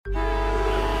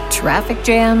Traffic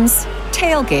jams,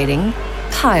 tailgating,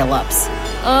 pile-ups.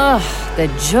 Ugh, the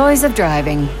joys of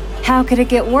driving. How could it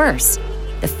get worse?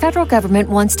 The federal government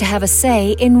wants to have a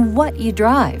say in what you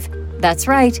drive. That's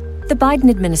right. The Biden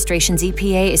administration's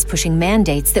EPA is pushing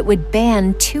mandates that would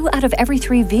ban 2 out of every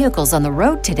 3 vehicles on the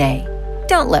road today.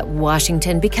 Don't let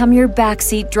Washington become your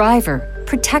backseat driver.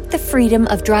 Protect the freedom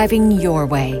of driving your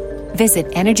way. Visit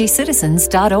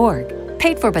EnergyCitizens.org.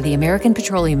 Paid for by the American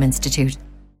Petroleum Institute.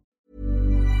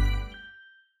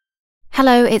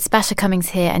 Hello, it's Basha Cummings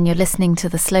here, and you're listening to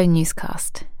the Slow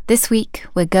Newscast. This week,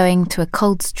 we're going to a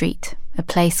cold street, a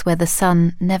place where the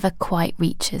sun never quite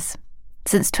reaches.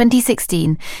 Since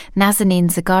 2016,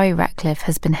 Nazanin Zaghari-Ratcliffe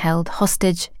has been held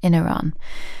hostage in Iran.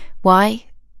 Why?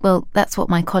 Well, that's what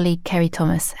my colleague Kerry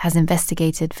Thomas has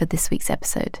investigated for this week's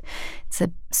episode. It's a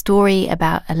story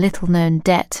about a little-known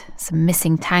debt, some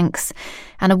missing tanks,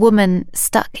 and a woman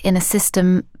stuck in a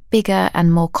system bigger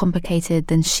and more complicated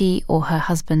than she or her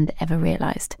husband ever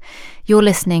realised. You're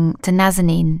listening to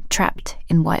Nazanin Trapped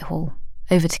in Whitehall.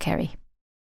 Over to Kerry.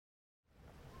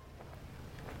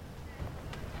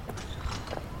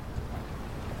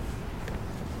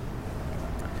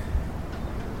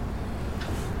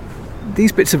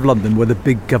 These bits of London where the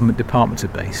big government departments are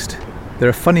based, they're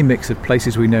a funny mix of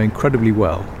places we know incredibly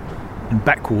well and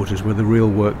backwaters where the real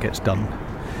work gets done.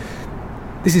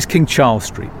 This is King Charles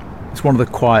Street. It's one of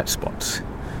the quiet spots.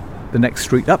 The next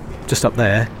street up, just up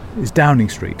there, is Downing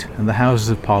Street, and the Houses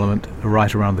of Parliament are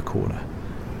right around the corner.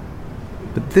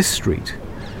 But this street,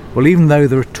 well, even though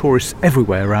there are tourists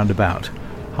everywhere round about,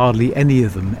 hardly any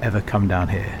of them ever come down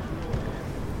here.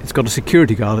 It's got a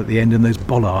security guard at the end and those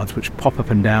bollards which pop up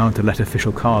and down to let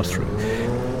official cars through.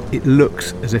 It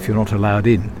looks as if you're not allowed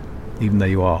in, even though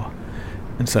you are.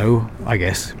 And so, I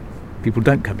guess, people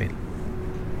don't come in.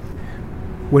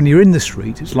 When you're in the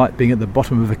street, it's like being at the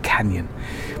bottom of a canyon.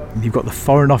 And you've got the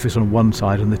Foreign Office on one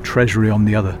side and the Treasury on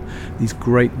the other, these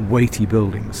great weighty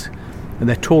buildings. And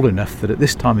they're tall enough that at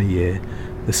this time of year,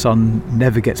 the sun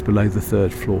never gets below the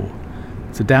 3rd floor.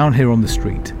 So down here on the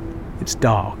street, it's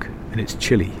dark and it's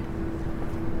chilly.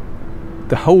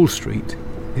 The whole street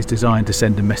is designed to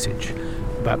send a message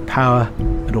about power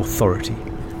and authority.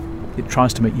 It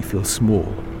tries to make you feel small.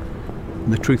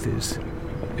 And the truth is,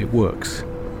 it works.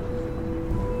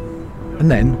 And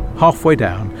then, halfway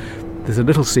down, there's a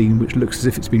little scene which looks as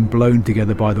if it's been blown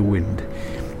together by the wind.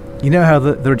 You know how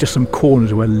there are just some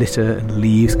corners where litter and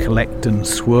leaves collect and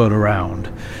swirl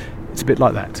around? It's a bit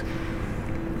like that.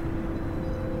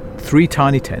 3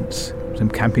 tiny tents, some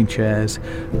camping chairs,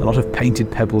 a lot of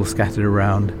painted pebbles scattered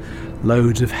around,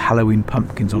 loads of Halloween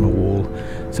pumpkins on a wall,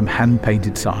 some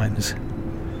hand-painted signs,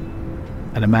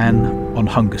 and a man on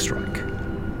hunger strike.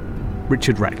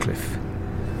 Richard Ratcliffe.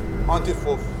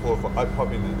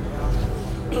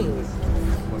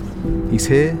 He's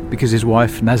here because his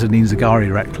wife, Nazanin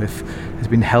Zaghari-Ratcliffe, has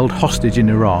been held hostage in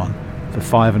Iran for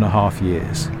 5.5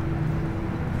 years.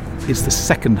 It's the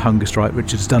second hunger strike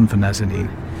Richard's done for Nazanin.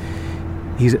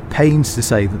 He's at pains to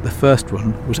say that the first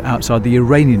one was outside the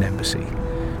Iranian embassy.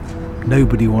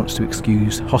 Nobody wants to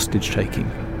excuse hostage-taking,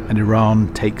 and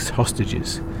Iran takes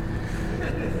hostages.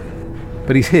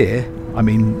 But he's here,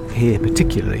 here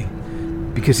particularly,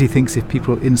 because he thinks if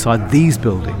people inside these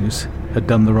buildings had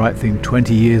done the right thing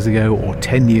 20 years ago or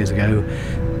 10 years ago,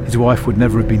 his wife would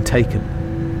never have been taken.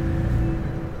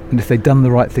 And if they'd done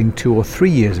the right thing 2 or 3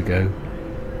 years ago,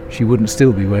 she wouldn't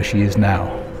still be where she is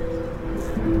now.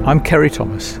 I'm Kerry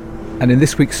Thomas, and in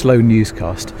this week's Slow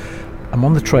Newscast, I'm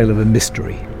on the trail of a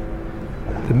mystery.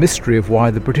 The mystery of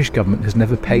why the British government has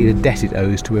never paid a debt it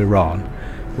owes to Iran,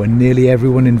 when nearly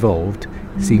everyone involved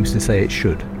seems to say it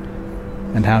should.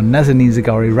 And how Nazanin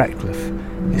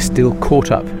Zaghari-Ratcliffe is still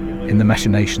caught up in the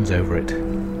machinations over it.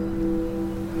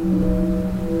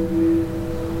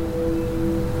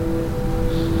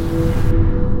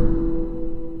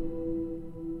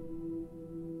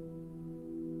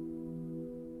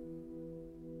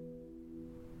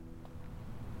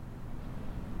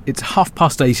 It's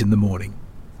 8:30 in the morning.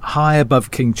 High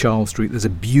above King Charles Street there's a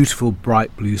beautiful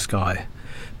bright blue sky,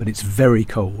 but it's very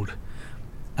cold.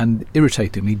 And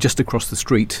irritatingly, just across the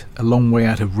street, a long way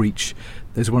out of reach,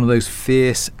 there's one of those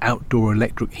fierce outdoor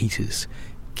electric heaters,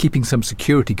 keeping some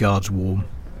security guards warm,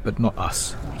 but not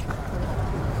us.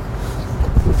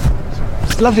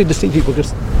 It's lovely to see people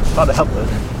just trying to help them.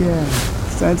 Yeah,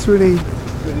 so it's really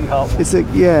helpful. It's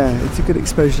a good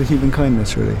exposure to human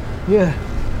kindness, really. Yeah.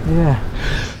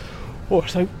 Oh,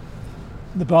 so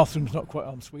the bathroom's not quite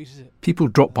en suite, is it? People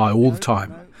drop by all the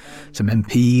time. Some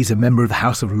MPs, a member of the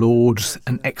House of Lords,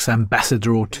 an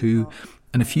ex-ambassador or two,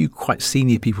 and a few quite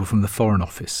senior people from the Foreign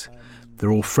Office. They're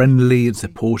all friendly and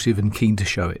supportive and keen to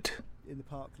show it.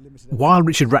 While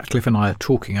Richard Ratcliffe and I are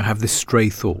talking, I have this stray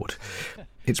thought.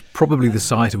 It's probably the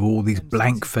sight of all these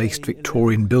blank-faced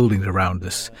Victorian buildings around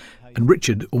us, and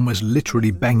Richard almost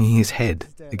literally banging his head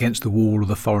against the wall of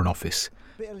the Foreign Office.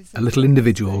 A little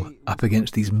individual up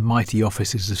against these mighty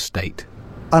offices of state.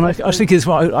 And I was thinking as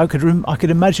well, I could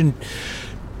imagine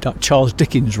Charles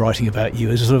Dickens writing about you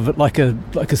as sort of like a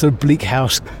sort of Bleak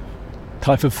House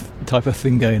type of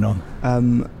thing going on.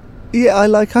 I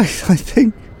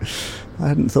think I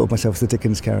hadn't thought of myself as the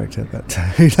Dickens character, but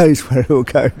who knows where it will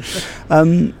go.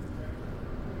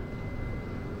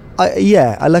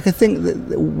 I think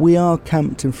that we are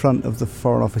camped in front of the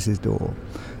Foreign Office's door,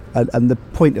 and the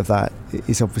point of that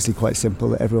is obviously quite simple,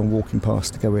 that everyone walking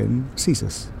past to go in sees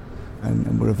us,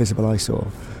 and we're a visible eyesore,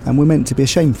 and we're meant to be a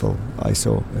shameful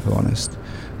eyesore, if I'm honest.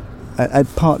 And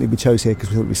partly we chose here because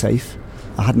we thought it would be safe.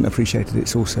 I hadn't appreciated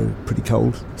it's also pretty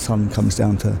cold. The sun comes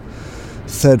down to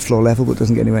third floor level but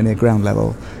doesn't get anywhere near ground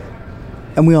level,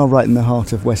 and we are right in the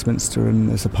heart of Westminster, and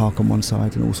there's a park on one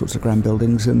side and all sorts of grand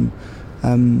buildings, and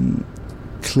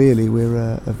clearly we're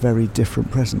a very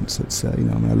different presence. It's I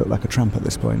look like a tramp at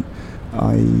this point.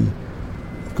 I've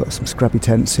got some scrappy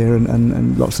tents here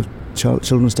and lots of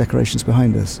children's decorations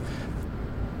behind us.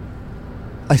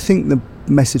 I think the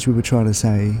message we were still trying to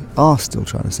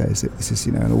say, is that this is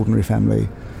an ordinary family.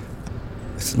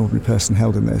 It's an ordinary person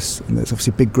held in this, and there's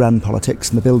obviously big grand politics,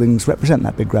 and the buildings represent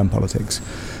that big grand politics,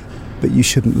 but you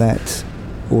shouldn't let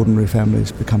ordinary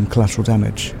families become collateral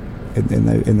damage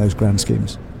in those grand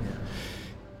schemes.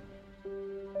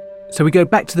 So we go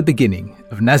back to the beginning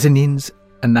of Nazanin's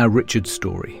and now Richard's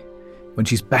story, when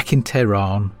she's back in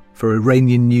Tehran for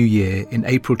Iranian New Year in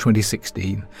April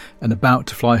 2016 and about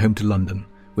to fly home to London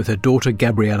with her daughter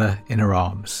Gabriella in her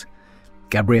arms.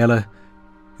 Gabriella,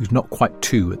 who's not quite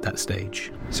 2 at that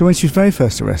stage. So when she was very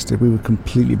first arrested, we were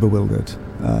completely bewildered.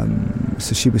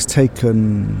 So she was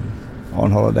taken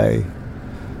on holiday,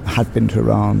 had been to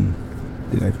Iran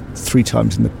 3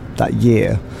 times in that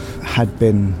year, had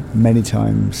been many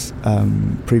times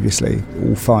previously,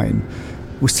 all fine,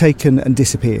 was taken and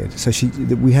disappeared. So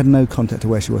we had no contact to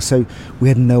where she was, so we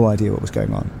had no idea what was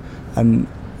going on. And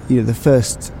the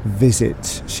first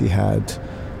visit she had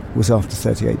was after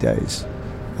 38 days.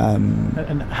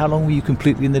 And how long were you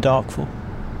completely in the dark for?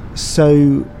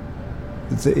 So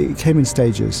it came in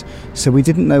stages. So we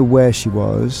didn't know where she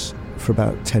was for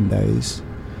about 10 days.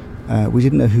 We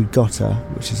didn't know who'd got her,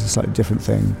 which is a slightly different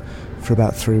thing, for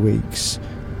about 3 weeks.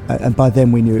 And by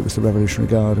then we knew it was the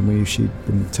Revolutionary Guard, and we knew she'd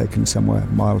been taken somewhere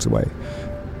miles away.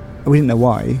 We didn't know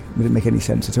why. It didn't make any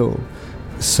sense at all.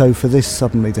 So for this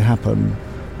suddenly to happen,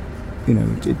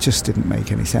 it just didn't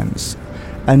make any sense.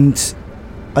 And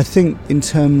I think in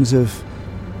terms of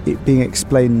it being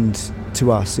explained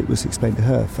to us, it was explained to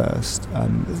her first,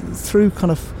 through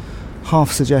kind of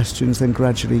half suggestions, then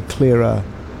gradually clearer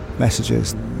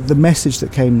messages. The message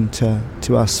that came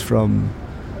to us from,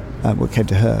 what came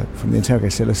to her from the interrogator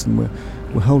said, listen,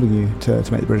 we're holding you to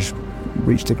make the British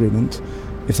reach the agreement.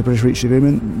 If the British reach the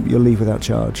agreement, you'll leave without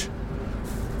charge.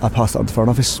 I passed that on to the Foreign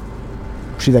Office.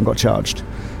 She then got charged.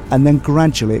 And then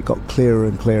gradually it got clearer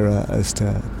and clearer as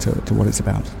to what it's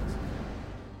about.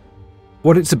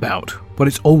 What it's about, what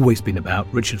it's always been about,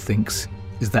 Richard thinks,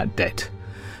 is that debt.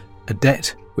 A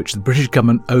debt which the British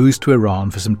government owes to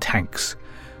Iran for some tanks,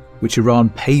 which Iran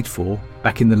paid for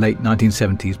back in the late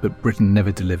 1970s, but Britain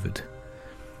never delivered.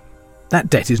 That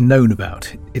debt is known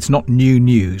about. It's not new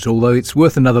news, although it's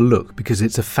worth another look because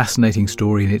it's a fascinating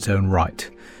story in its own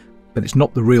right. But it's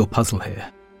not the real puzzle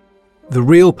here. The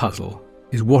real puzzle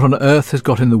is what on earth has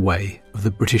got in the way of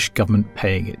the British government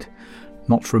paying it.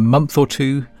 Not for a month or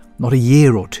two, not a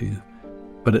year or two,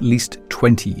 but at least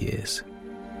 20 years.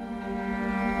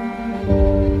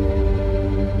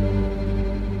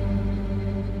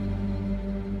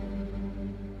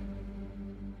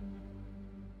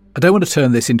 I don't want to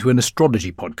turn this into an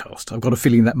astrology podcast. I've got a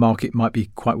feeling that market might be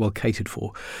quite well catered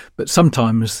for, but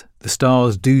sometimes the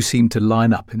stars do seem to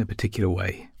line up in a particular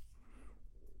way.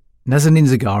 Nazanin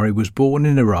Zaghari was born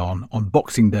in Iran on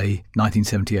Boxing Day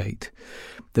 1978.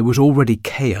 There was already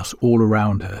chaos all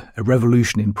around her, a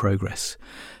revolution in progress.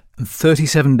 And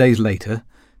 37 days later,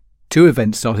 2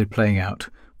 events started playing out,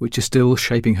 which are still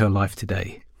shaping her life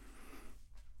today.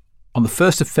 On the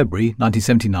 1st of February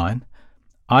 1979,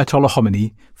 Ayatollah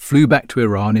Khomeini flew back to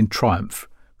Iran in triumph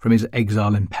from his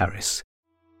exile in Paris.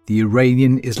 The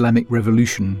Iranian Islamic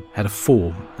Revolution had a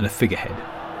form and a figurehead.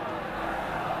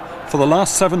 For the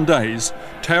last 7 days,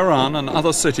 Tehran and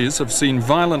other cities have seen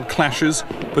violent clashes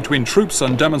between troops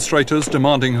and demonstrators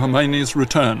demanding Khomeini's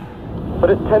return. But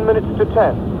at 10 minutes to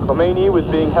 10, Khomeini was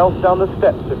being helped down the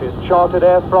steps of his chartered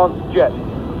Air France jet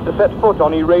to set foot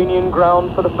on Iranian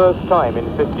ground for the first time in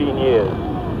 15 years.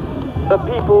 The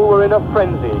people were in a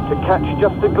frenzy to catch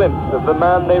just a glimpse of the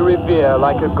man they revere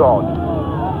like a god.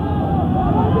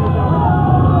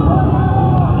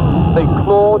 They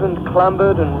clawed and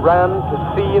clambered and ran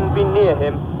to see and be near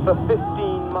him for 15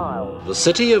 miles. The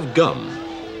city of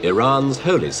Qum, Iran's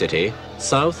holy city,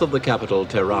 south of the capital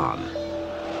Tehran.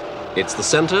 It's the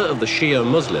center of the Shia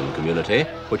Muslim community,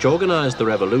 which organized the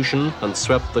revolution and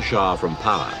swept the Shah from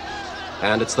power.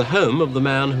 And it's the home of the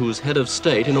man who's head of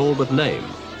state in all but name,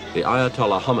 the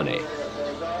Ayatollah Khomeini.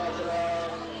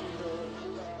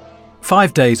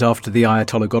 5 days after the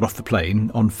Ayatollah got off the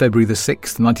plane, on February the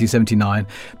 6th, 1979,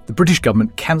 the British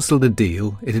government cancelled a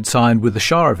deal it had signed with the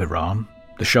Shah of Iran,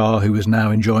 the Shah who was now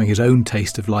enjoying his own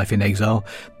taste of life in exile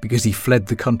because he fled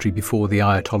the country before the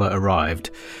Ayatollah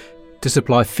arrived, to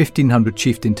supply 1,500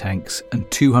 chieftain tanks and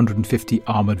 250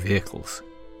 armoured vehicles.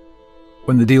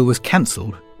 When the deal was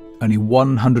cancelled, only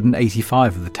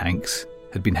 185 of the tanks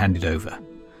had been handed over.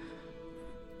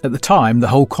 At the time, the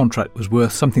whole contract was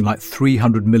worth something like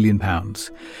 £300 million, and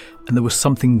there was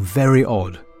something very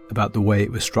odd about the way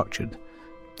it was structured.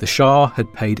 The Shah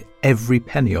had paid every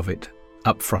penny of it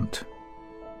up front.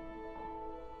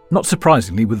 Not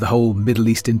surprisingly, with the whole Middle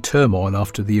East in turmoil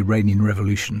after the Iranian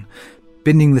Revolution,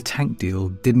 binning the tank deal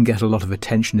didn't get a lot of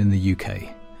attention in the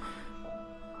UK.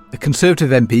 A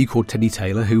Conservative MP called Teddy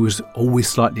Taylor, who was always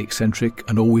slightly eccentric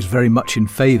and always very much in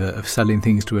favour of selling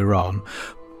things to Iran,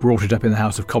 brought it up in the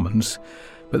House of Commons,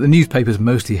 but the newspapers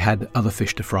mostly had other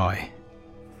fish to fry.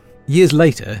 Years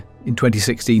later, in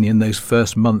 2016, in those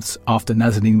first months after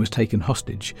Nazanin was taken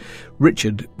hostage,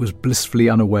 Richard was blissfully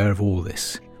unaware of all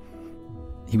this.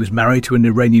 He was married to an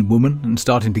Iranian woman and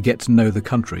starting to get to know the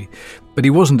country, but he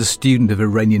wasn't a student of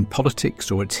Iranian politics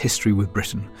or its history with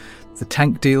Britain. The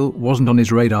tank deal wasn't on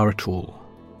his radar at all.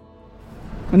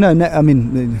 No, I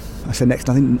mean, I said next,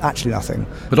 actually nothing.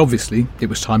 But obviously, it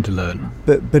was time to learn.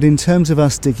 But in terms of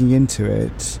us digging into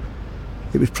it,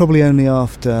 it was probably only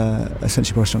after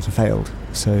essentially Boris Johnson failed.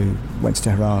 So went to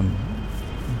Tehran,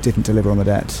 didn't deliver on the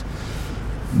debt,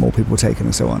 more people were taken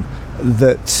and so on,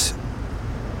 that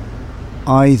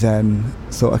I then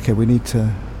thought, okay, we need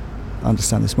to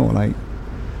understand this more. Like,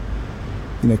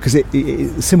 you know, because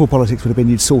simple politics would have been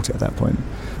you'd sort it at that point.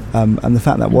 And the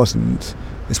fact that wasn't,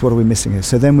 it's what are we missing here?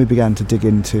 So then we began to dig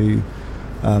into,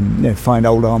 find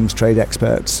old arms trade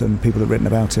experts and people that have written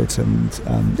about it. And,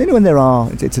 and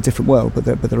it's a different world, but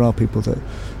there are people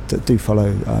that do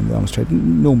follow the arms trade,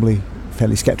 normally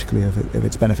fairly sceptically of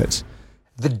its benefits.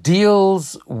 The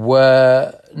deals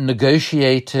were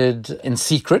negotiated in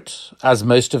secret, as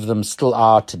most of them still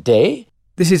are today.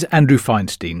 This is Andrew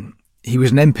Feinstein. He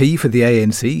was an MP for the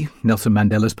ANC, Nelson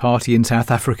Mandela's party in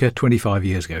South Africa 25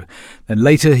 years ago. Then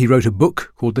later he wrote a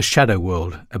book called The Shadow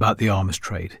World about the arms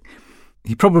trade.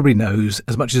 He probably knows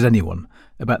as much as anyone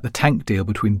about the tank deal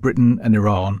between Britain and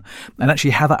Iran and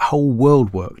actually how that whole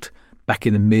world worked back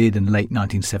in the mid and late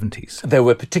 1970s. There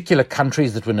were particular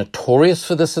countries that were notorious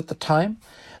for this at the time.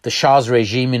 The Shah's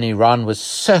regime in Iran was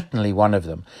certainly one of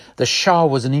them. The Shah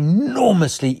was an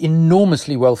enormously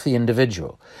wealthy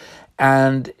individual.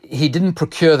 And he didn't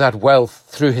procure that wealth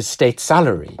through his state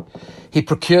salary. He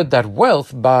procured that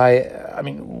wealth by,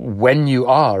 when you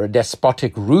are a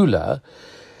despotic ruler,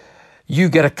 you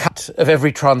get a cut of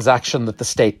every transaction that the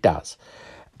state does.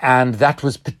 And that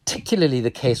was particularly the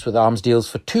case with arms deals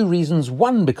for two reasons.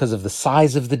 One, because of the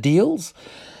size of the deals,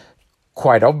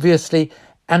 quite obviously,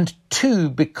 and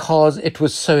two, because it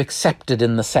was so accepted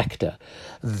in the sector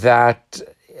that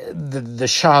the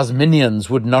Shah's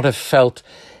minions would not have felt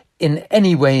in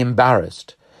any way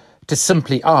embarrassed to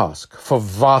simply ask for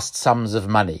vast sums of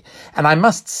money. And I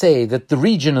must say that the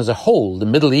region as a whole, the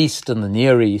Middle East and the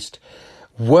Near East,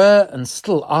 were and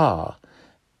still are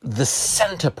the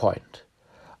center point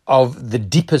of the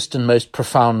deepest and most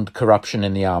profound corruption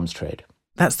in the arms trade.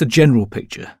 That's the general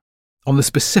picture. On the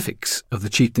specifics of the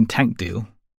chieftain tank deal,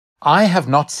 I have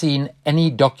not seen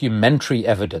any documentary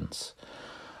evidence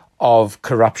of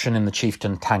corruption in the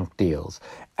chieftain tank deals.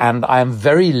 And I am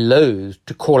very loath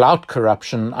to call out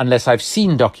corruption unless I've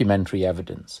seen documentary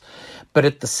evidence. But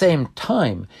at the same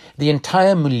time, the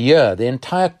entire milieu, the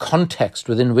entire context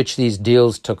within which these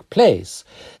deals took place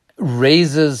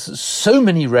raises so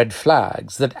many red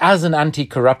flags that as an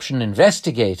anti-corruption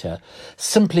investigator,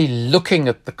 simply looking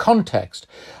at the context,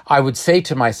 I would say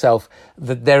to myself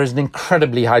that there is an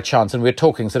incredibly high chance, and we're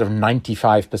talking sort of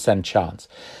 95% chance,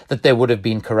 that there would have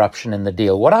been corruption in the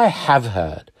deal. What I have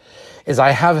heard is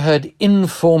I have heard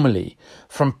informally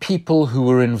from people who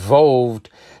were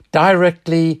involved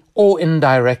directly or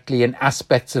indirectly in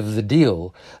aspects of the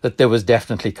deal, that there was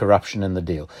definitely corruption in the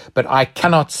deal. But I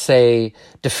cannot say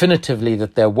definitively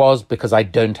that there was, because I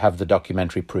don't have the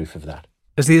documentary proof of that.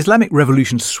 As the Islamic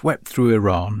Revolution swept through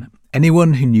Iran,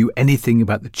 anyone who knew anything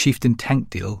about the chieftain tank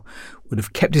deal would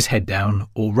have kept his head down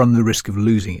or run the risk of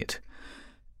losing it.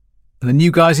 And the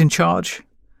new guys in charge?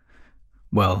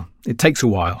 Well, it takes a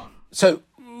while. So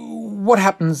what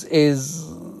happens is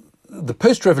the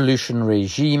post-revolution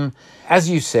regime, as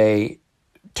you say,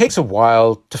 takes a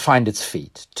while to find its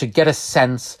feet, to get a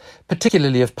sense,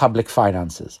 particularly of public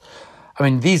finances. I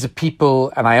mean, these are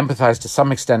people, and I empathize to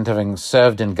some extent, having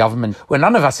served in government, where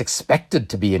none of us expected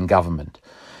to be in government.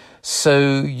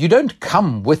 So you don't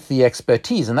come with the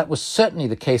expertise, and that was certainly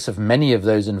the case of many of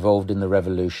those involved in the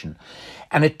revolution.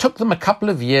 And it took them a couple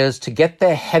of years to get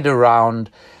their head around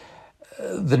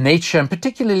the nature and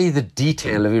particularly the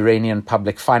detail of Iranian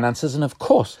public finances. And of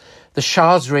course, the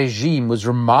Shah's regime was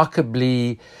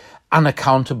remarkably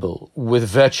unaccountable, with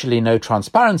virtually no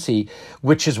transparency,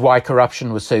 which is why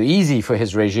corruption was so easy for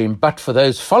his regime. But for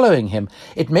those following him,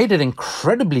 it made it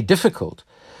incredibly difficult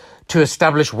to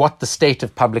establish what the state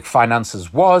of public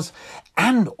finances was,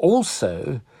 and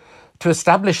also to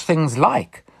establish things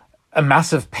like a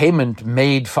massive payment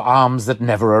made for arms that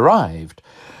never arrived.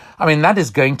 I mean, that is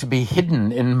going to be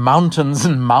hidden in mountains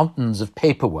and mountains of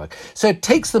paperwork. So it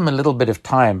takes them a little bit of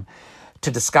time to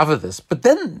discover this. But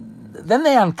then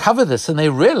they uncover this and they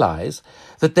realize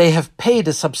that they have paid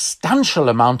a substantial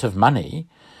amount of money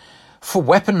for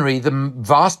weaponry, the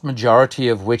vast majority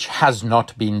of which has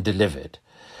not been delivered.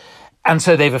 And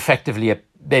so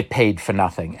they paid for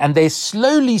nothing. And they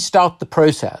slowly start the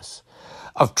process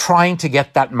of trying to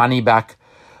get that money back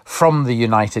from the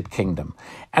United Kingdom.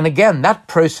 And again, that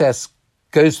process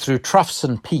goes through troughs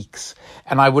and peaks.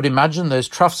 And I would imagine those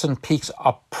troughs and peaks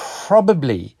are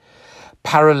probably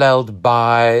paralleled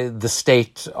by the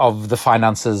state of the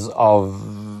finances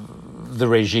of the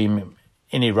regime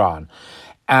in Iran.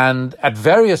 And at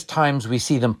various times we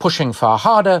see them pushing far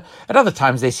harder. At other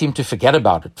times they seem to forget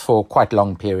about it for quite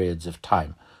long periods of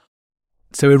time.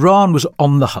 So Iran was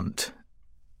on the hunt.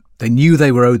 They knew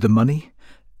they were owed the money,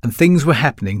 and things were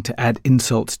happening to add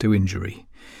insult to injury.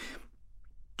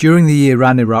 During the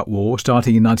Iran-Iraq War,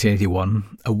 starting in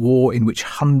 1981, a war in which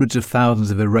hundreds of thousands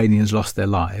of Iranians lost their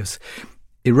lives,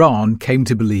 Iran came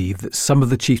to believe that some of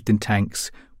the chieftain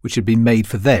tanks, which had been made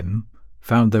for them,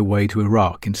 found their way to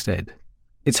Iraq instead.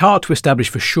 It's hard to establish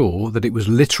for sure that it was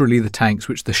literally the tanks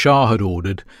which the Shah had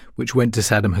ordered which went to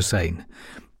Saddam Hussein,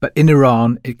 but in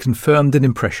Iran it confirmed an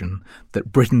impression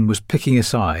that Britain was picking a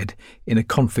side in a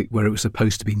conflict where it was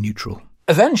supposed to be neutral.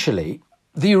 Eventually,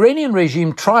 the Iranian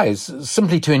regime tries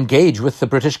simply to engage with the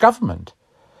British government,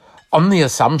 on the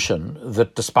assumption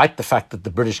that despite the fact that the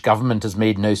British government has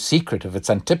made no secret of its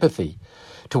antipathy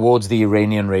towards the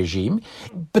Iranian regime,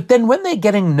 but then when they're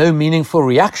getting no meaningful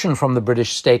reaction from the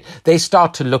British state, they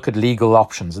start to look at legal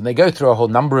options, and they go through a whole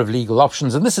number of legal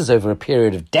options, and this is over a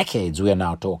period of decades we are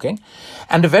now talking,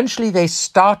 and eventually they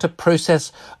start a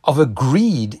process of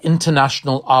agreed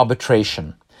international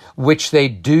arbitration, which they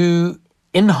do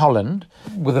in Holland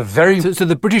with a very... So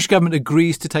the British government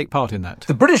agrees to take part in that?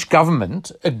 The British government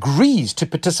agrees to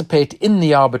participate in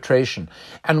the arbitration.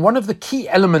 And one of the key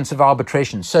elements of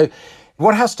arbitration... So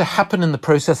what has to happen in the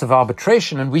process of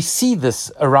arbitration, and we see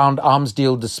this around arms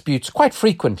deal disputes quite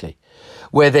frequently,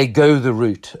 where they go the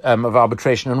route of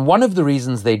arbitration. And one of the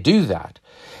reasons they do that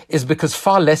is because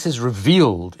far less is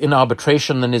revealed in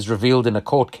arbitration than is revealed in a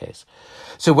court case.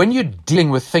 So when you're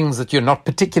dealing with things that you're not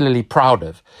particularly proud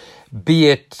of, be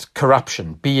it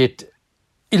corruption, be it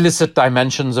illicit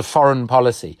dimensions of foreign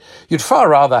policy, you'd far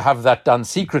rather have that done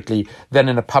secretly than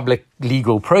in a public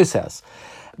legal process.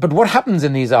 But what happens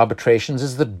in these arbitrations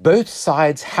is that both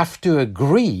sides have to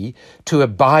agree to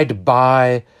abide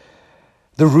by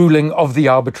the ruling of the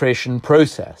arbitration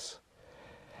process.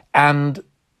 And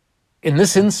in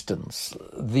this instance,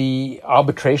 the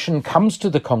arbitration comes to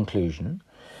the conclusion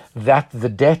that the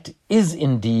debt is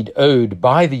indeed owed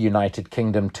by the United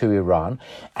Kingdom to Iran,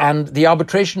 and the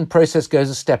arbitration process goes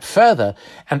a step further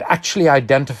and actually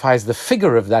identifies the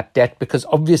figure of that debt, because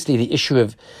obviously the issue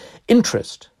of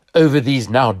interest over these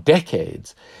now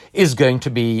decades is going to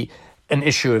be an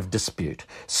issue of dispute.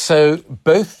 So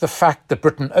both the fact that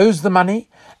Britain owes the money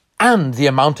and the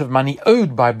amount of money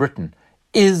owed by Britain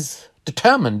is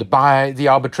determined by the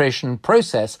arbitration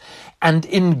process, and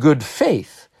in good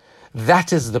faith.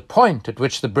 That is the point at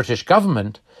which the British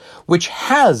government, which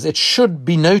has, it should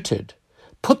be noted,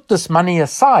 put this money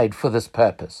aside for this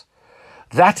purpose,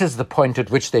 that is the point at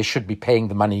which they should be paying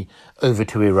the money over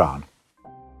to Iran.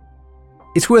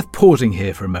 It's worth pausing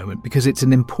here for a moment because it's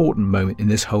an important moment in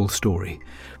this whole story.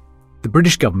 The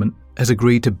British government has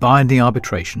agreed to binding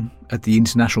arbitration at the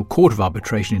International Court of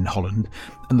Arbitration in Holland,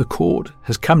 and the court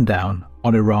has come down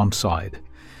on Iran's side.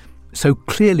 So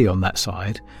clearly on that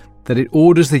side that it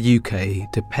orders the UK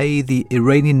to pay the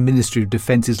Iranian Ministry of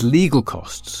Defence's legal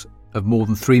costs of more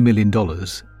than $3 million,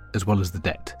 as well as the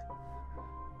debt.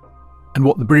 And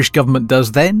what the British government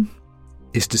does then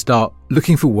is to start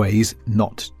looking for ways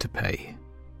not to pay.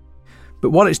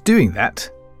 But while it's doing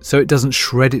that, so it doesn't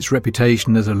shred its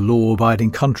reputation as a law-abiding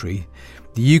country,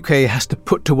 the UK has to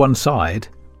put to one side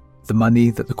the money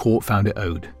that the court found it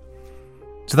owed.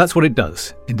 So that's what it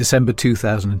does in December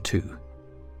 2002.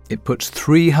 It puts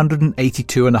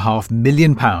 £382.5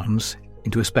 million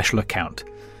into a special account.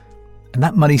 And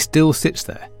that money still sits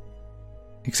there.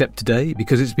 Except today,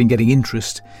 because it's been getting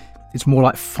interest, it's more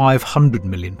like £500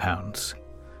 million.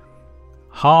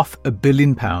 £500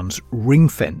 million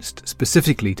ring-fenced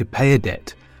specifically to pay a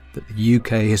debt that the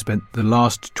UK has spent the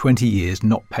last 20 years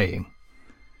not paying.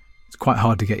 It's quite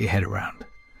hard to get your head around.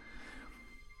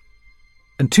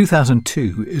 And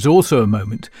 2002 is also a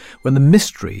moment when the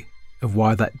mystery of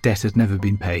why that debt has never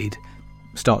been paid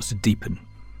starts to deepen.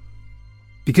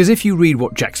 Because if you read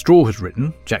what Jack Straw has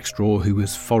written, Jack Straw, who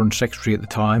was Foreign Secretary at the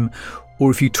time, or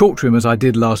if you talk to him as I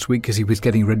did last week as he was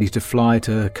getting ready to fly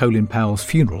to Colin Powell's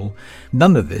funeral,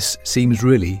 none of this seems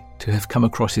really to have come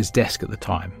across his desk at the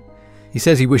time. He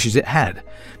says he wishes it had.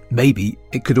 Maybe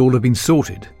it could all have been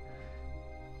sorted.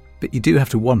 But you do have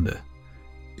to wonder,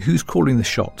 who's calling the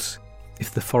shots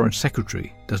if the Foreign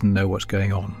Secretary doesn't know what's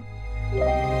going on?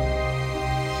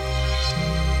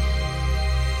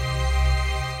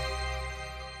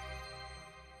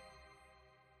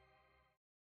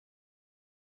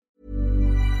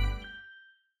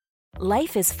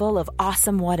 Life is full of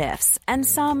awesome what-ifs, and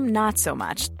some not so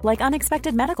much, like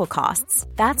unexpected medical costs.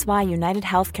 That's why United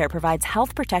Healthcare provides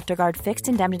Health Protector Guard fixed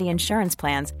indemnity insurance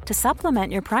plans to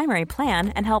supplement your primary plan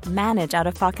and help manage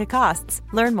out-of-pocket costs.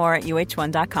 Learn more at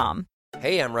uh1.com.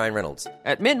 Hey, I'm Ryan Reynolds.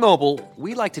 At Mint Mobile,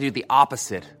 we like to do the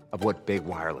opposite of what Big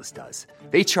Wireless does.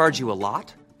 They charge you a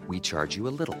lot. We charge you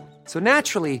a little. So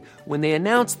naturally, when they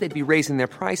announced they'd be raising their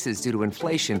prices due to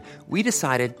inflation, we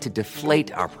decided to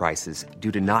deflate our prices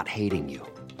due to not hating you.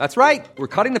 That's right. We're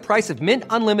cutting the price of Mint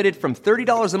Unlimited from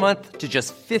 $30 a month to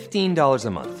just $15 a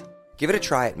month. Give it a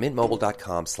try at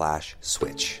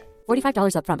mintmobile.com/switch.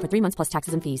 $45 up front for 3 months plus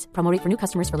taxes and fees. Promo rate for new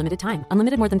customers for limited time.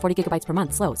 Unlimited more than 40 gigabytes per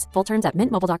month slows. Full terms at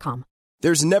mintmobile.com.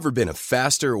 There's never been a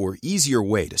faster or easier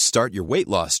way to start your weight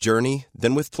loss journey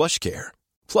than with PlushCare.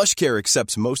 PlushCare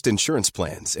accepts most insurance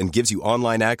plans and gives you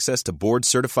online access to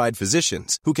board-certified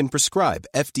physicians who can prescribe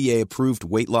FDA-approved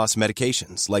weight loss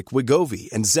medications like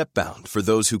Wegovy and Zepbound for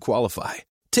those who qualify.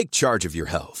 Take charge of your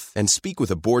health and speak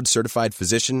with a board-certified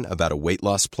physician about a weight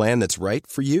loss plan that's right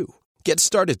for you. Get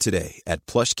started today at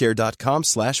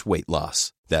plushcare.com/weight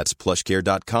loss. That's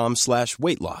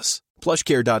plushcare.com/weight loss.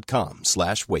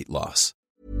 plushcare.com/weight loss.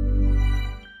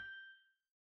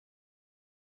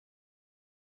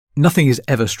 Nothing is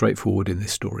ever straightforward in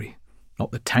this story.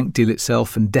 Not the tank deal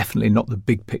itself, and definitely not the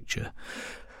big picture.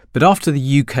 But after the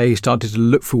UK started to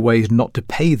look for ways not to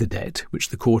pay the debt, which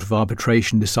the Court of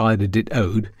Arbitration decided it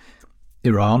owed,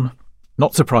 Iran,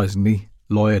 not surprisingly,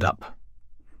 lawyered up.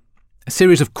 A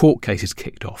series of court cases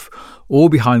kicked off, all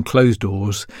behind closed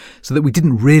doors, so that we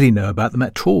didn't really know about them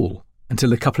at all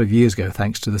until a couple of years ago,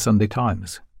 thanks to the Sunday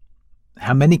Times.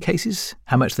 How many cases,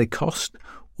 how much they cost,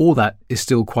 all that is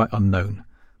still quite unknown.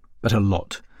 But a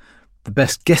lot. The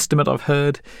best guesstimate I've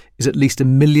heard is at least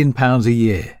 £1 million a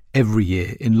year, every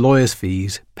year, in lawyers'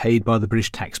 fees paid by the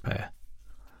British taxpayer.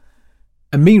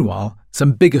 And meanwhile,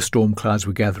 some bigger storm clouds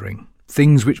were gathering,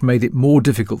 things which made it more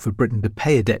difficult for Britain to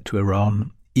pay a debt to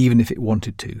Iran, even if it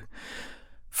wanted to.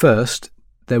 First,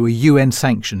 there were UN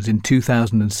sanctions in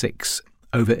 2006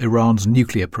 over Iran's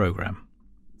nuclear programme.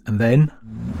 And then,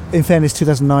 in fairness,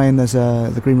 2009 there's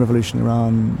the Green Revolution in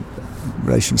Iran,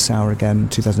 relations sour again.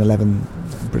 2011,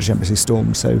 the British Embassy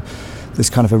stormed, so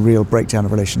there's kind of a real breakdown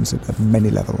of relations at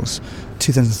many levels.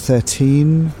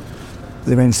 2013,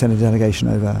 the Iranians sent a delegation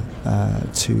over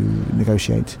to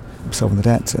negotiate solving the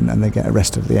debt, and they get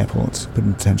arrested at the airport, put in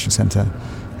a detention centre,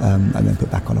 and then put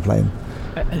back on a plane.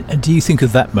 And do you think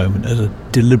of that moment as a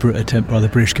deliberate attempt by the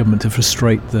British government to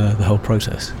frustrate the whole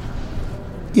process?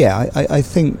 Yeah, I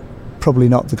think probably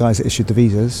not the guys that issued the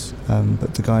visas,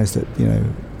 but the guys that,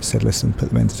 said, listen, put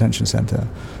them in detention centre.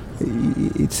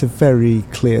 It's a very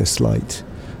clear slight,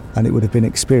 and it would have been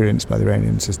experienced by the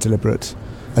Iranians as a deliberate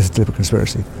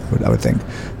conspiracy, I would think.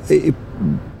 It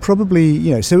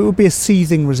probably, so it would be a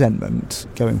seething resentment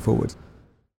going forward.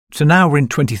 So now we're in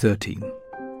 2013.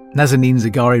 Nazanin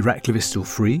Zaghari-Ratcliffe is still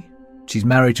free. She's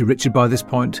married to Richard by this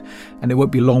point, and it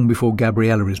won't be long before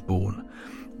Gabriella is born.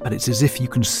 But it's as if you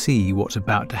can see what's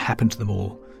about to happen to them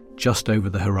all just over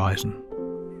the horizon.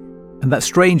 And that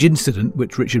strange incident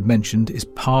which Richard mentioned is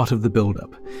part of the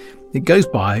build-up. It goes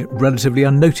by relatively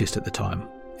unnoticed at the time,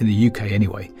 in the UK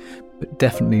anyway, but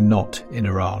definitely not in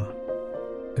Iran.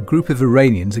 A group of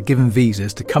Iranians are given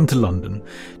visas to come to London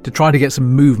to try to get some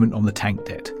movement on the tank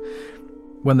debt.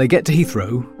 When they get to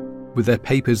Heathrow, with their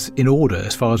papers in order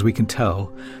as far as we can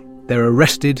tell, they're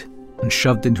arrested and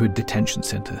shoved into a detention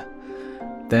centre.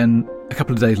 Then, a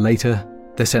couple of days later,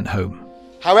 they're sent home.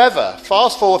 However,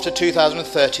 fast forward to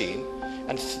 2013,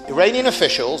 and Iranian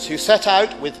officials who set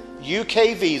out with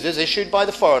UK visas issued by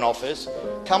the Foreign Office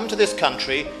come to this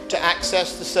country to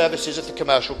access the services of the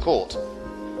Commercial Court.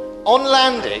 On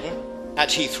landing at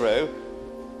Heathrow,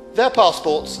 their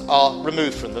passports are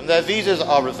removed from them, their visas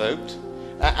are revoked,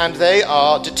 and they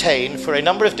are detained for a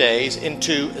number of days in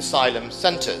 2 asylum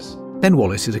centres. Ben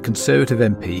Wallace is a Conservative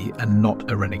MP and not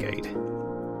a renegade.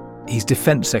 He's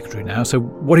Defence Secretary now, so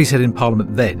what he said in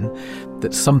Parliament then,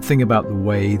 that something about the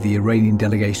way the Iranian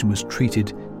delegation was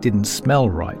treated didn't smell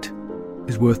right,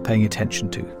 is worth paying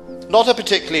attention to. Not a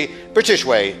particularly British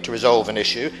way to resolve an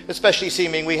issue, especially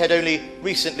seeming we had only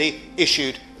recently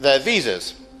issued their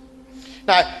visas.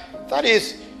 Now, that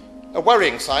is a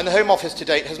worrying sign. The Home Office to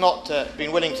date has not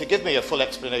been willing to give me a full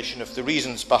explanation of the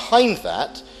reasons behind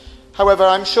that. However,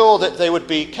 I'm sure that they would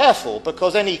be careful,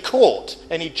 because any court,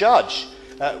 any judge,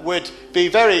 would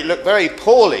look very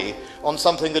poorly on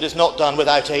something that is not done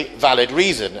without a valid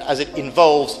reason, as it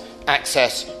involves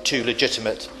access to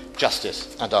legitimate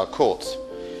justice and our courts.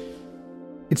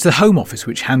 It's the Home Office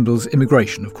which handles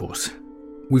immigration, of course.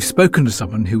 We've spoken to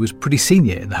someone who was pretty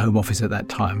senior in the Home Office at that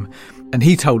time, and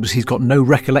he told us he's got no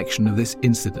recollection of this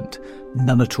incident,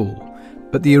 none at all.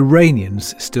 But the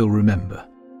Iranians still remember.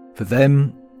 For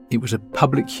them, it was a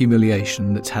public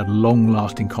humiliation that's had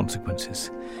long-lasting consequences.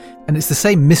 And it's the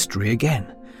same mystery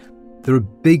again. There are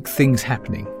big things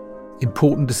happening,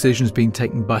 important decisions being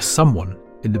taken by someone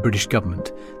in the British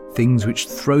government, things which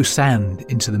throw sand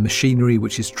into the machinery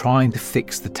which is trying to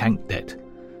fix the tank debt.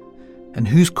 And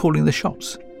who's calling the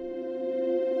shots?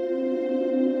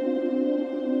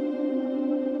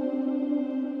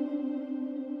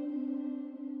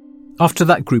 After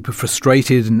that group of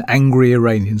frustrated and angry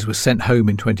Iranians was sent home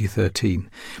in 2013,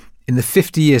 in the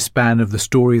 50-year span of the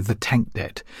story of the tank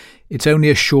debt, it's only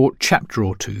a short chapter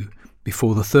or two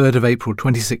before the 3rd of April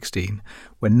 2016,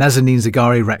 when Nazanin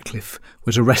Zaghari-Ratcliffe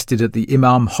was arrested at the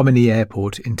Imam Khomeini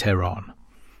Airport in Tehran.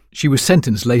 She was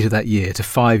sentenced later that year to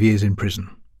 5 years in prison.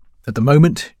 At the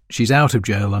moment, she's out of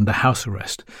jail under house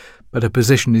arrest, but her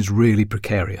position is really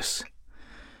precarious.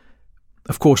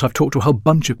 Of course, I've talked to a whole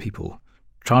bunch of people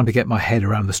trying to get my head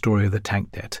around the story of the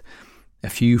tank debt. A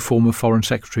few former foreign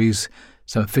secretaries,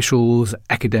 some officials,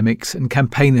 academics and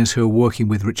campaigners who are working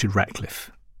with Richard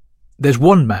Ratcliffe. There's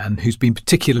one man who's been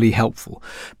particularly helpful,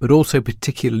 but also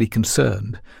particularly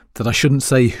concerned that I shouldn't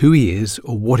say who he is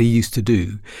or what he used to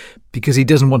do, because he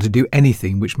doesn't want to do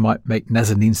anything which might make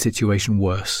Nazanin's situation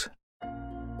worse.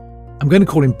 I'm going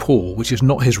to call him Paul, which is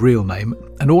not his real name,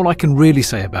 and all I can really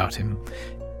say about him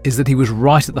is that he was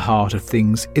right at the heart of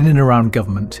things in and around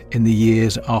government in the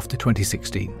years after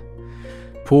 2016.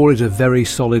 Paul is a very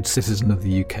solid citizen of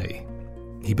the UK.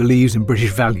 He believes in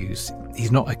British values.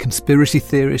 He's not a conspiracy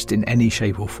theorist in any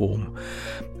shape or form.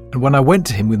 And when I went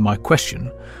to him with my question,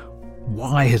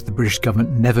 why has the British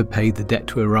government never paid the debt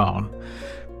to Iran,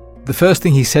 the first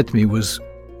thing he said to me was,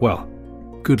 well,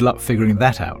 good luck figuring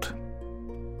that out.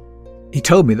 He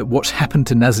told me that what's happened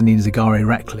to Nazanin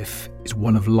Zaghari-Ratcliffe is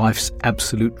one of life's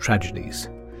absolute tragedies.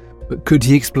 But could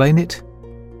he explain it?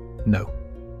 No.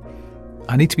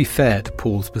 I need to be fair to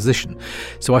Paul's position,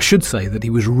 so I should say that he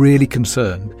was really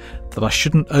concerned that I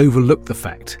shouldn't overlook the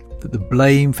fact that the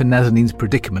blame for Nazanin's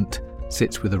predicament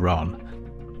sits with Iran.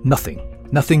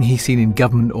 Nothing he's seen in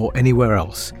government or anywhere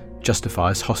else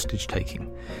justifies hostage-taking.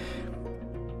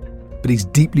 But he's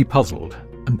deeply puzzled,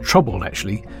 and troubled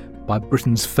actually, by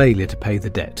Britain's failure to pay the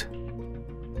debt.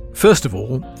 First of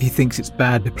all, he thinks it's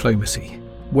bad diplomacy.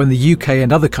 When the UK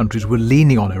and other countries were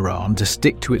leaning on Iran to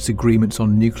stick to its agreements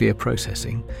on nuclear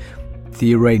processing,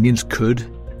 the Iranians could,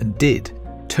 and did,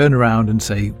 turn around and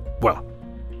say, well,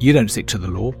 you don't stick to the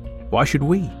law, why should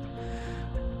we?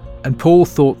 And Paul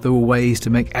thought there were ways to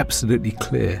make absolutely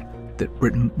clear that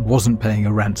Britain wasn't paying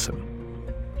a ransom.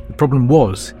 The problem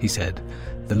was, he said,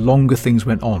 the longer things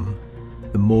went on,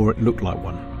 the more it looked like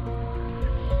one.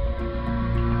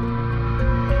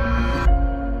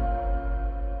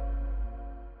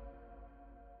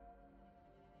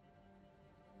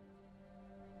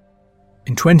 In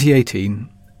In 2018,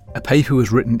 a paper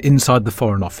was written inside the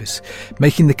Foreign Office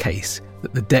making the case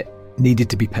that the debt needed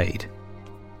to be paid,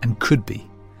 and could be.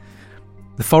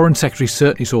 The Foreign Secretary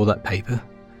certainly saw that paper,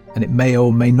 and it may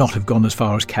or may not have gone as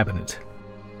far as Cabinet.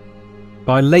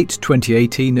 By late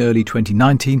 2018, early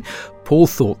 2019, Paul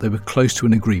thought they were close to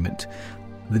an agreement.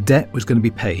 The debt was going to be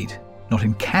paid, not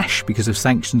in cash because of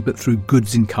sanctions, but through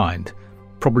goods in kind,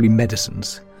 probably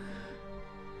medicines.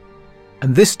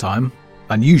 And this time,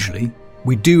 unusually,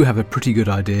 we do have a pretty good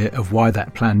idea of why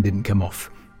that plan didn't come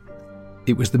off.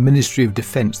 It was the Ministry of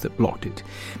Defence that blocked it.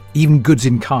 Even goods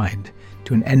in kind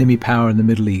to an enemy power in the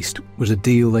Middle East was a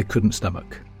deal they couldn't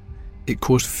stomach. It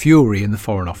caused fury in the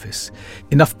Foreign Office.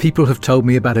 Enough people have told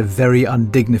me about a very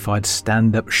undignified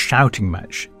stand-up shouting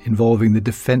match involving the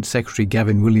Defence Secretary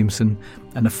Gavin Williamson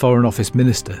and a Foreign Office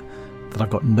minister that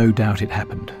I've got no doubt it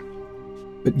happened.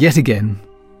 But yet again,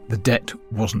 the debt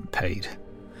wasn't paid.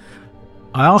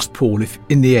 I asked Paul if,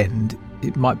 in the end,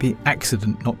 it might be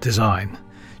accident, not design,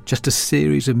 just a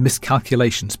series of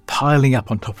miscalculations piling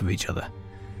up on top of each other.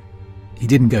 He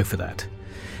didn't go for that.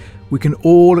 We can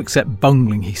all accept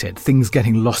bungling, he said, things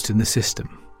getting lost in the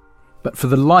system. But for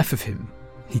the life of him,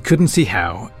 he couldn't see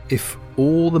how, if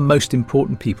all the most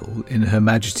important people in Her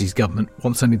Majesty's government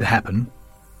want something to happen,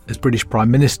 as British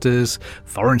Prime Ministers,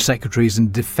 Foreign Secretaries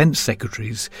and Defence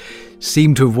Secretaries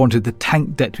seem to have wanted the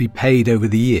tank debt to be paid over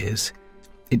the years,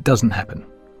 it doesn't happen.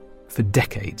 For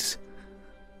decades.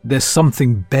 There's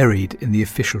something buried in the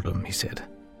officialdom, he said.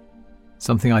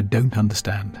 Something I don't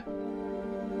understand.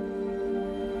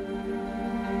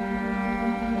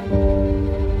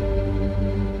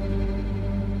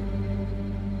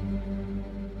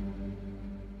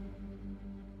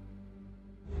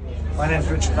 My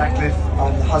name's Richard Ratcliffe.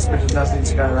 I'm the husband of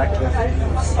Nazanin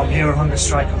Ratcliffe. I'm here on hunger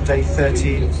strike on day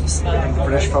 13 in the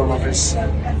British Foreign Office.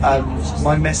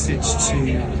 My message to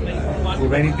the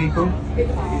Iranian people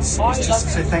is just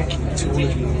to say thank you to all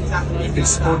of you who've been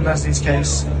supporting Nazanin's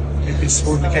case, who've been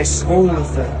supporting the cases of all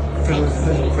of the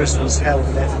political prisoners held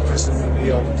in every prison and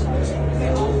beyond.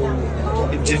 They're all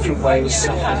in different ways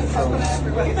suffering from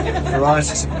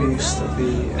varieties of abuse that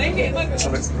the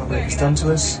Islamic Republic has done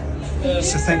to us.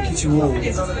 So thank you to all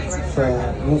for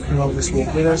walking along this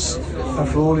walk with us and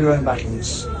for all your own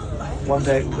battles. One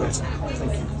day it will be better.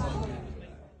 Thank you.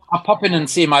 I'll pop in and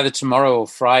see him either tomorrow or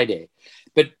Friday.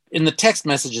 But in the text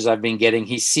messages I've been getting,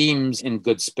 he seems in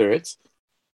good spirits.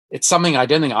 It's something I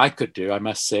don't think I could do, I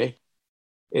must say.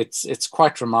 It's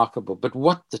quite remarkable. But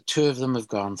what the two of them have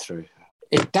gone through,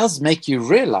 it does make you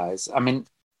realize. I mean,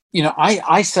 you know,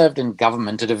 I served in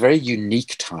government at a very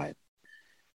unique time,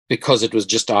 because it was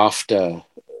just after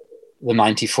the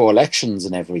 94 elections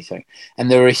and everything. And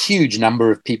there were a huge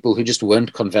number of people who just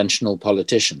weren't conventional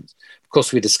politicians. Of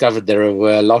course, we discovered there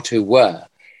were a lot who were.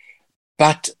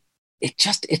 But it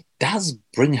does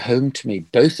bring home to me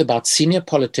both about senior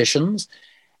politicians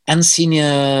and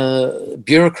senior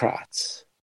bureaucrats,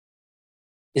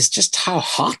 is just how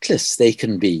heartless they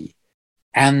can be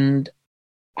and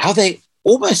how they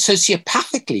almost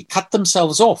sociopathically cut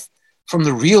themselves off from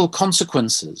the real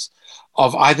consequences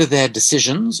of either their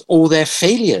decisions or their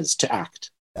failures to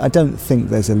act. I don't think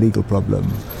there's a legal problem.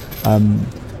 I don't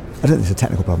think there's a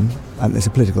technical problem. I think there's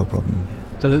a political problem.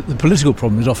 So the political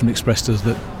problem is often expressed as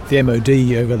that the MOD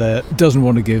over there doesn't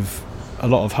want to give a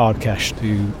lot of hard cash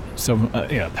to some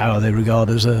power they regard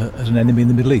as an enemy in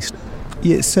the Middle East.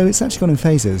 Yeah, so it's actually gone in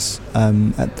phases.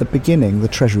 At the beginning, the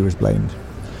Treasury was blamed.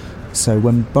 So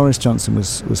when Boris Johnson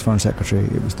was Foreign Secretary,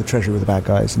 it was the Treasury were the bad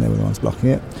guys and they were the ones blocking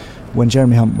it. When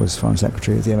Jeremy Hunt was Foreign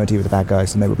Secretary, the MOD were the bad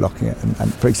guys and they were blocking it,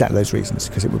 and for exactly those reasons,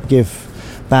 because it would give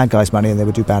bad guys money and they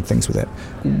would do bad things with it,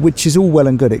 which is all well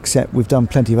and good, except we've done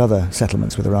plenty of other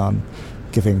settlements with Iran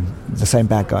giving the same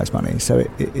bad guys money. So,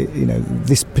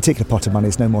 this particular pot of money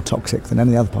is no more toxic than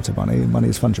any other pot of money. Money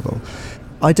is fungible.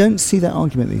 I don't see that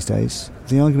argument these days.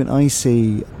 The argument I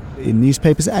see in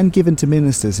newspapers and given to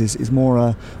ministers is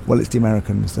more it's the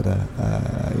Americans that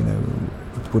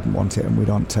wouldn't want it and we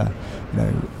don't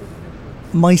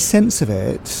my sense of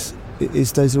it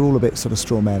is those are all a bit sort of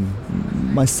straw men.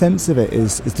 My sense of it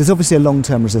is there's obviously a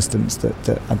long-term resistance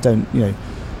that I don't,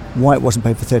 why it wasn't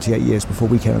paid for 38 years before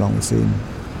we came along the scene,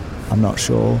 I'm not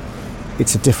sure.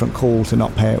 It's a different call to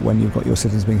not pay it when you've got your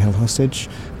citizens being held hostage,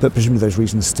 but presumably those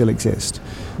reasons still exist.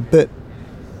 But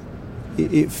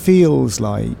it feels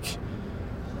like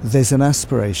there's an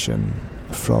aspiration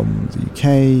from the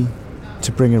UK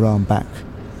to bring Iran back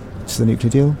to the nuclear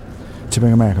deal, to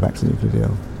bring America back to the nuclear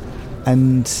deal.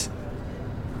 And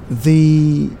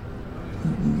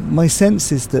my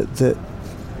sense is that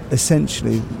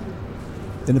essentially,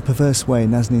 in a perverse way,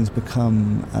 Nazanin's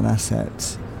become an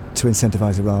asset to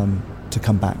incentivise Iran to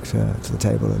come back to the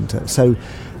table. And so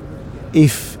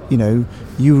if,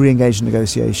 you re-engage in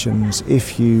negotiations,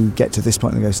 if you get to this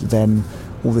point in negotiations, then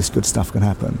all this good stuff can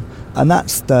happen. And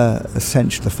that's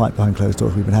essentially the fight behind closed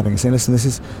doors we've been having. Saying, listen, this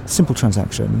is a simple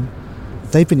transaction.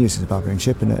 They've been used as a bargaining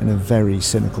chip in a very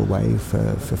cynical way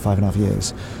for 5.5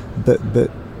 years. But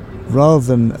rather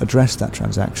than address that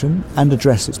transaction and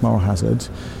address its moral hazard,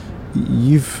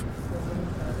 you've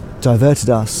diverted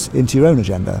us into your own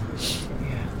agenda.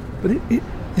 Yeah. But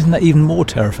isn't that even more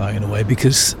terrifying in a way?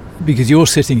 Because you're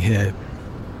sitting here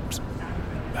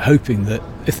hoping that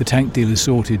if the tank deal is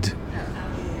sorted,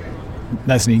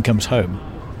 Nazanin comes home.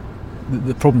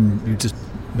 The problem you just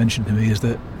mentioned to me is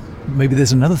that maybe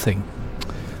there's another thing.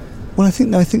 Well, I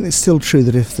think it's still true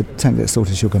that if the tank debt's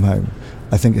sorted, she'll come home.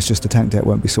 I think it's just the tank debt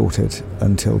won't be sorted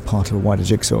until part of a wider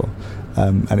jigsaw,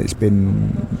 and it's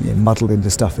been muddled into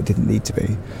stuff it didn't need to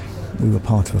be. We were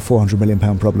part of a £400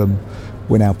 million problem.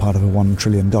 We're now part of a $1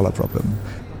 trillion problem.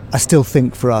 I still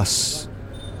think for us,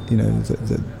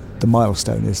 the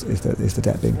milestone is the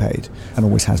debt being paid, and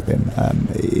always has been.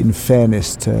 In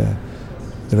fairness to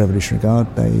the Revolutionary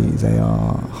Guard, they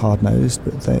are hard-nosed,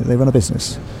 but they run a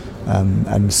business.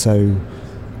 And so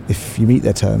if you meet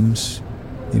their terms,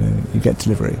 you get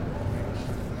delivery.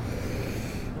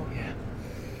 Yeah.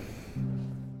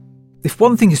 If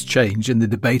one thing has changed in the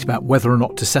debate about whether or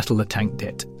not to settle the tank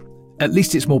debt, at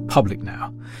least it's more public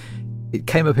now. It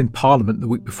came up in Parliament the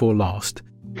week before last.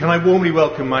 Can I warmly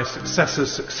welcome my successor's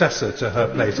successor to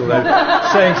her place, although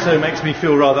saying so makes me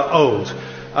feel rather old.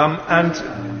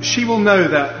 And she will know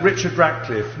that Richard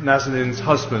Ratcliffe, Nazanin's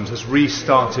husband, has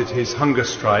restarted his hunger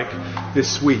strike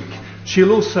this week.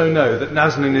 She'll also know that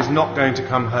Nazanin is not going to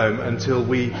come home until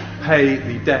we pay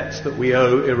the debt that we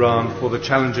owe Iran for the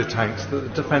Challenger tanks that the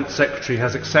Defence Secretary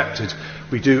has accepted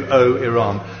we do owe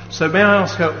Iran. So may I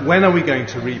ask her, when are we going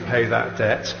to repay that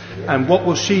debt? And what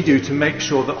will she do to make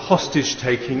sure that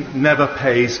hostage-taking never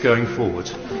pays going forward?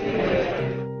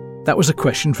 That was a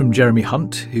question from Jeremy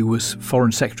Hunt, who was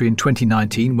Foreign Secretary in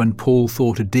 2019 when Paul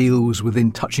thought a deal was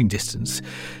within touching distance,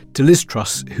 to Liz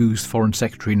Truss, who's Foreign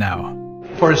Secretary now.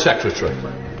 Foreign Secretary.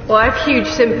 Well, I have huge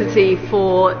sympathy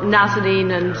for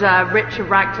Nazanin and Richard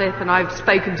Ratcliffe, and I've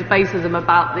spoken to both of them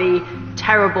about the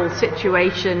terrible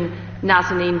situation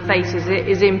Nazanin faces. It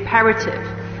is imperative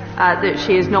that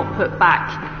she is not put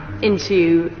back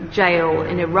into jail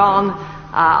in Iran.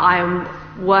 I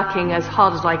am working as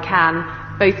hard as I can,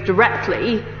 both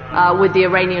directly with the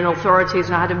Iranian authorities,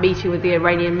 and I had a meeting with the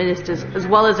Iranian ministers, as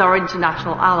well as our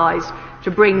international allies,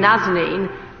 to bring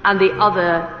Nazanin and the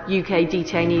other UK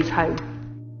detainees home.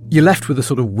 You're left with a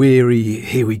sort of weary,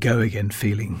 here we go again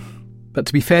feeling. But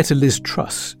to be fair to Liz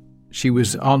Truss, she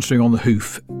was answering on the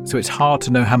hoof, so it's hard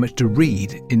to know how much to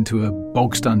read into a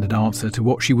bog-standard answer to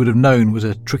what she would have known was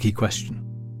a tricky question.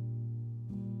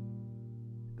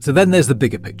 So then there's the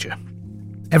bigger picture.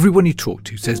 Everyone you talk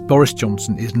to says Boris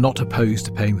Johnson is not opposed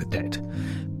to paying the debt.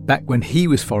 Back when he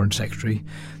was Foreign Secretary,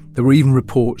 there were even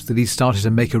reports that he'd started to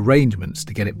make arrangements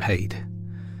to get it paid.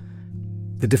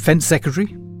 The Defence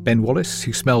Secretary, Ben Wallace,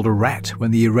 who smelled a rat when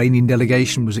the Iranian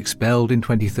delegation was expelled in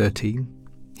 2013,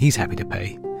 he's happy to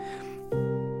pay.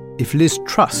 If Liz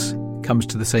Truss comes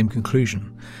to the same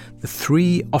conclusion, the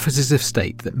three offices of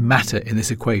state that matter in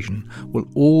this equation will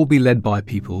all be led by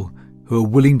people who are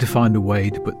willing to find a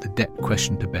way to put the debt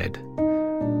question to bed.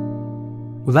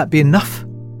 Will that be enough?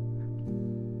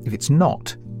 If it's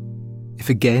not, if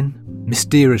again,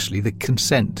 mysteriously, the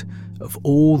consent of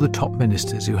all the top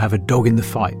ministers who have a dog in the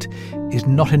fight is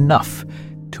not enough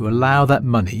to allow that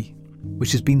money,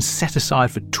 which has been set aside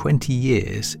for 20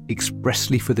 years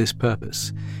expressly for this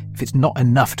purpose, if it's not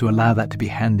enough to allow that to be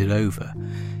handed over,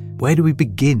 where do we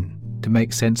begin to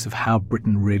make sense of how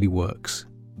Britain really works?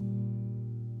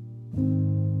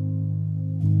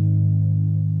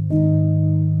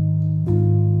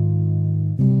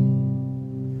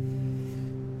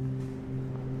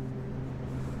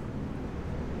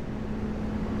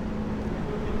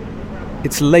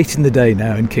 It's late in the day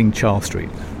now in King Charles Street.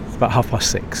 It's about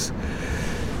 6:30.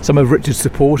 Some of Richard's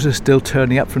supporters still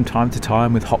turning up from time to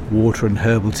time with hot water and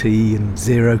herbal tea and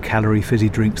 0-calorie fizzy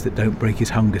drinks that don't break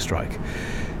his hunger strike.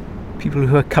 People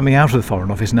who are coming out of the Foreign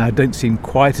Office now don't seem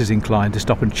quite as inclined to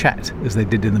stop and chat as they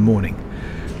did in the morning.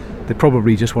 They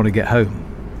probably just want to get home,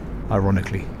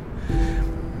 ironically.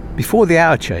 Before the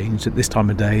hour changed at this time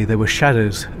of day, there were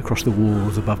shadows across the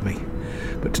walls above me.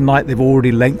 But tonight they've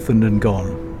already lengthened and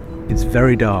gone. It's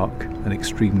very dark and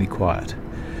extremely quiet.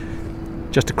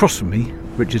 Just across from me,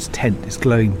 Richard's tent is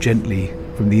glowing gently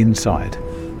from the inside,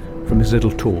 from his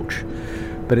little torch,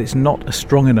 but it's not a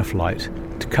strong enough light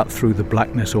to cut through the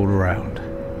blackness all around.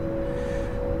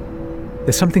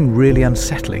 There's something really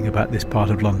unsettling about this part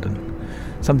of London,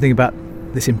 something about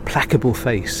this implacable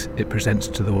face it presents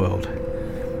to the world.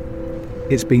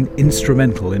 It's been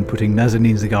instrumental in putting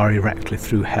Nazanin Zaghari-Ratcliffe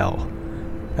through hell,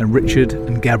 and Richard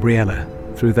and Gabriella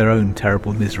through their own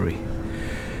terrible misery.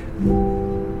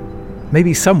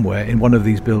 Maybe somewhere in one of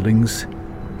these buildings,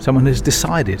 someone has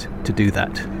decided to do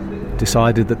that,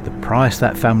 decided that the price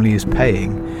that family is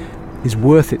paying is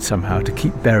worth it somehow to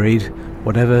keep buried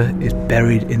whatever is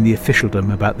buried in the officialdom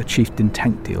about the Chieftain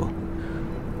tank deal.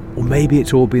 Or maybe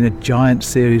it's all been a giant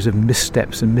series of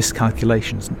missteps and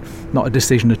miscalculations, not a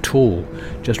decision at all,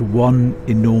 just one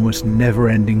enormous,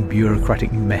 never-ending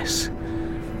bureaucratic mess.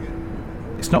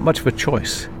 It's not much of a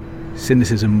choice,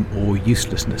 cynicism or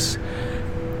uselessness,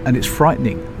 and it's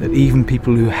frightening that even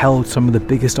people who held some of the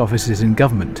biggest offices in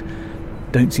government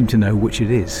don't seem to know which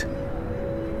it is.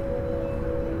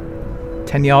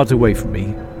 10 yards away from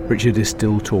me, Richard is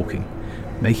still talking,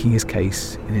 making his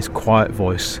case in his quiet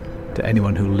voice to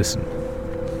anyone who'll listen.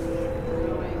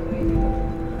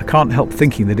 I can't help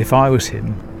thinking that if I was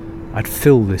him, I'd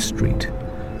fill this street.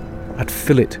 I'd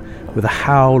fill it with a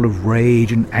howl of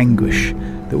rage and anguish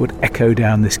that would echo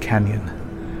down this canyon.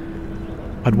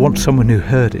 I'd want someone who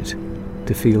heard it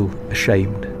to feel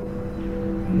ashamed.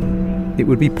 It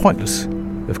would be pointless,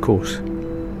 of course,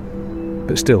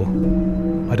 but still,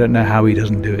 I don't know how he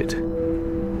doesn't do it.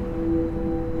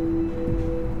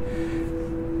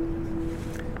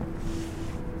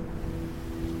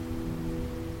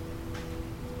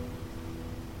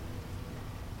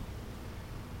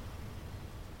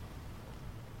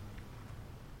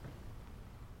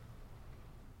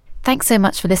 Thanks so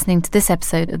much for listening to this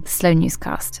episode of the Slow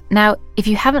Newscast. Now, if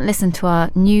you haven't listened to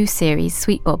our new series,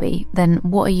 Sweet Bobby, then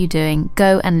what are you doing?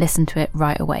 Go and listen to it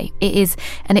right away. It is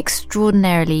an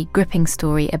extraordinarily gripping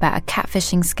story about a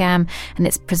catfishing scam, and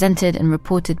it's presented and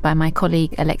reported by my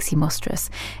colleague Alexi Mostras.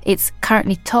 It's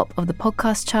currently top of the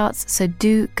podcast charts, so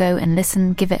do go and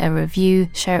listen, give it a review,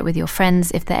 share it with your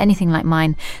friends. If they're anything like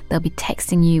mine, they'll be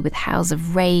texting you with howls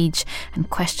of rage and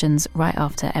questions right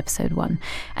after episode 1.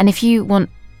 And if you want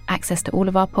access to all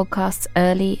of our podcasts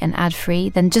early and ad-free,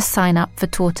 then just sign up for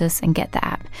Tortoise and get the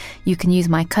app. You can use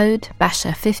my code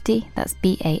BASIA50, that's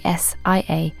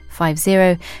BASIA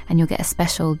 50, and you'll get a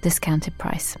special discounted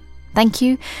price. Thank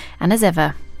you, and as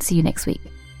ever, see you next week.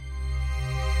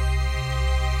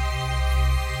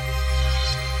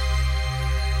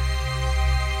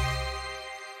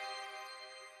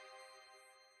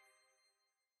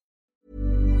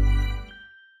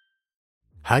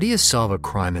 How do you solve a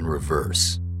crime in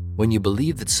reverse? When you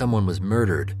believe that someone was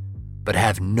murdered, but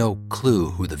have no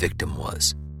clue who the victim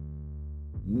was?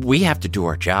 We have to do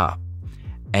our job,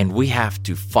 and we have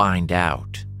to find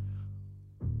out,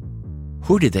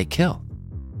 who did they kill?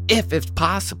 If it's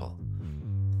possible.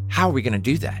 How are we going to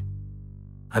do that?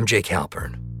 I'm Jake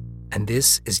Halpern, and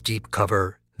this is Deep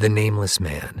Cover: The Nameless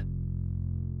Man.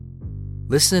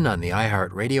 Listen on the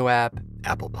iHeartRadio app,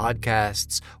 Apple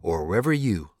Podcasts, or wherever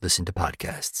you listen to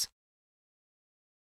podcasts.